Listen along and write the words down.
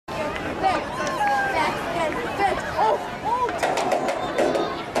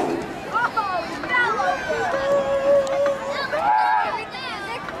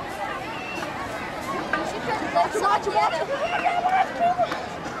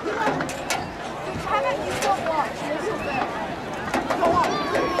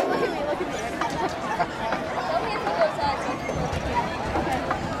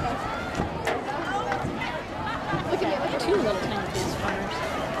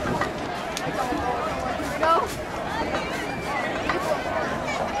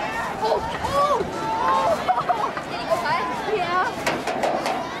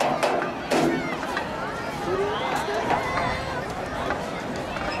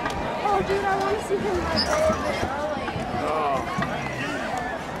dude, I want to see him like a little bit early.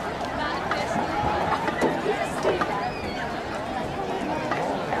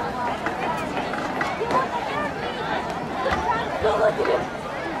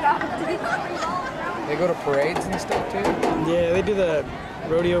 They go to parades and stuff too? Yeah, they do the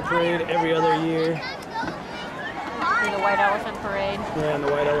rodeo parade every other year. The White Elephant Parade. Yeah, and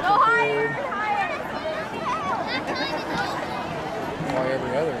the White Elephant Parade. Why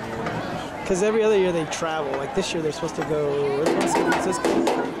every other year? Because every other year they travel. Like this year they're supposed to go San Francisco.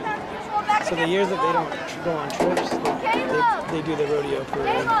 So the years that they don't go on trips, they do the rodeo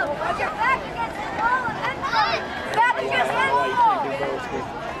parade.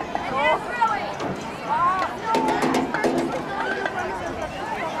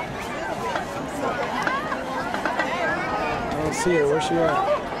 I don't see her. Where's she at?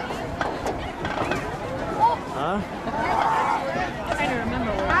 Huh? I'm trying to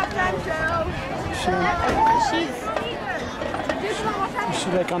remember where. Is she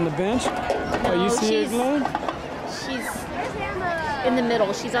like on the bench? Oh, you see her, Glenn? She's in the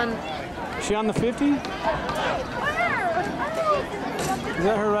middle. She's on. Is she on the 50? Is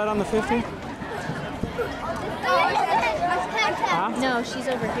that her right on the 50? Huh? No, she's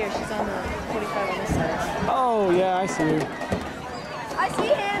over here. She's on the 45 on this side. Oh, yeah, I see her. I see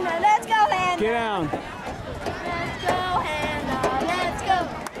Hannah. Let's go, Hannah. Get down. Let's go, Hannah. Let's go.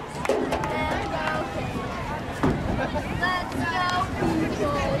 Let's go,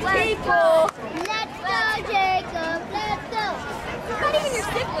 people. Let's go, Jacob. Let's go. You're not even your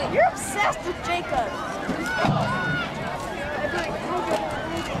sibling. You're obsessed with Jacob.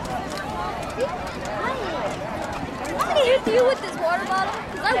 I'm gonna hit you with this water bottle,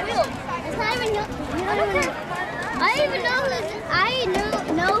 because I will. It's not even know. You don't even know. I even know who. I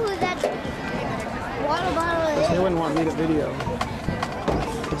know who that water bottle is. They wouldn't want me to video. I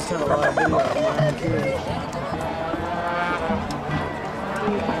just have a lot of video of my own kids.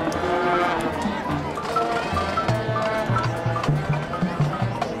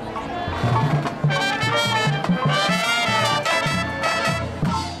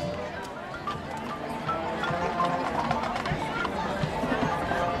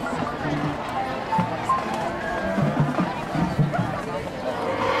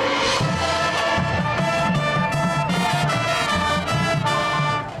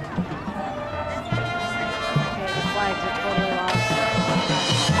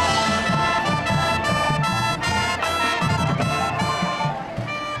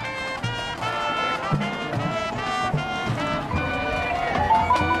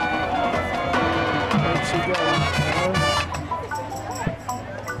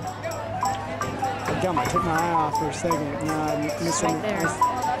 I took my eye off for a second. No, I'm missing Right there.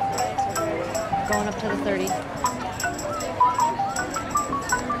 Going up to the 30.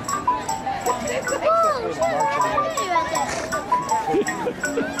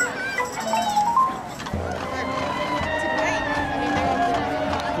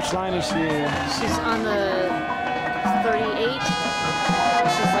 Which line is she in? She's on the 38.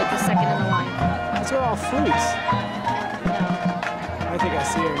 She's like the second in the line. These are all fruits. No. I think I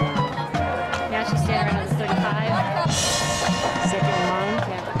see her now. Now she's standing right on the 35. Second in line?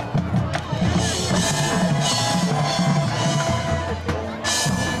 Yeah.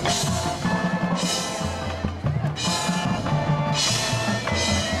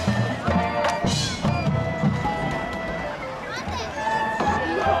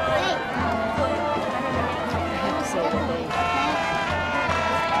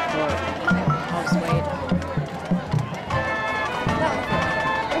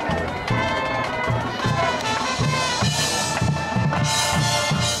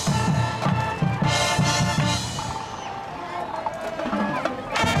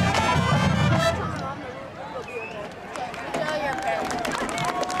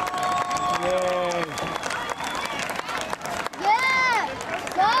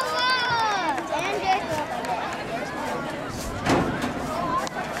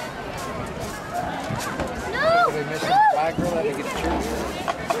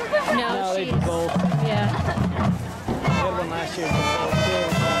 No, they did both. Yeah. They had one last year.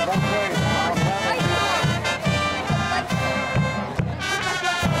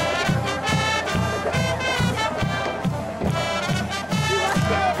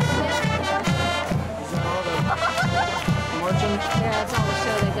 Yeah, that's all the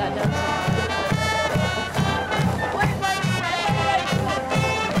show they got done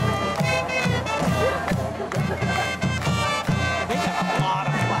so far. I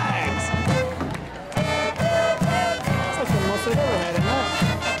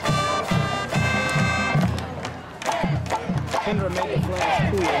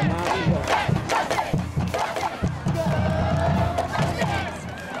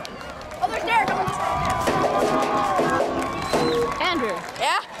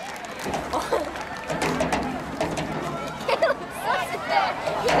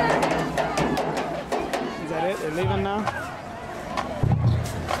leaving now?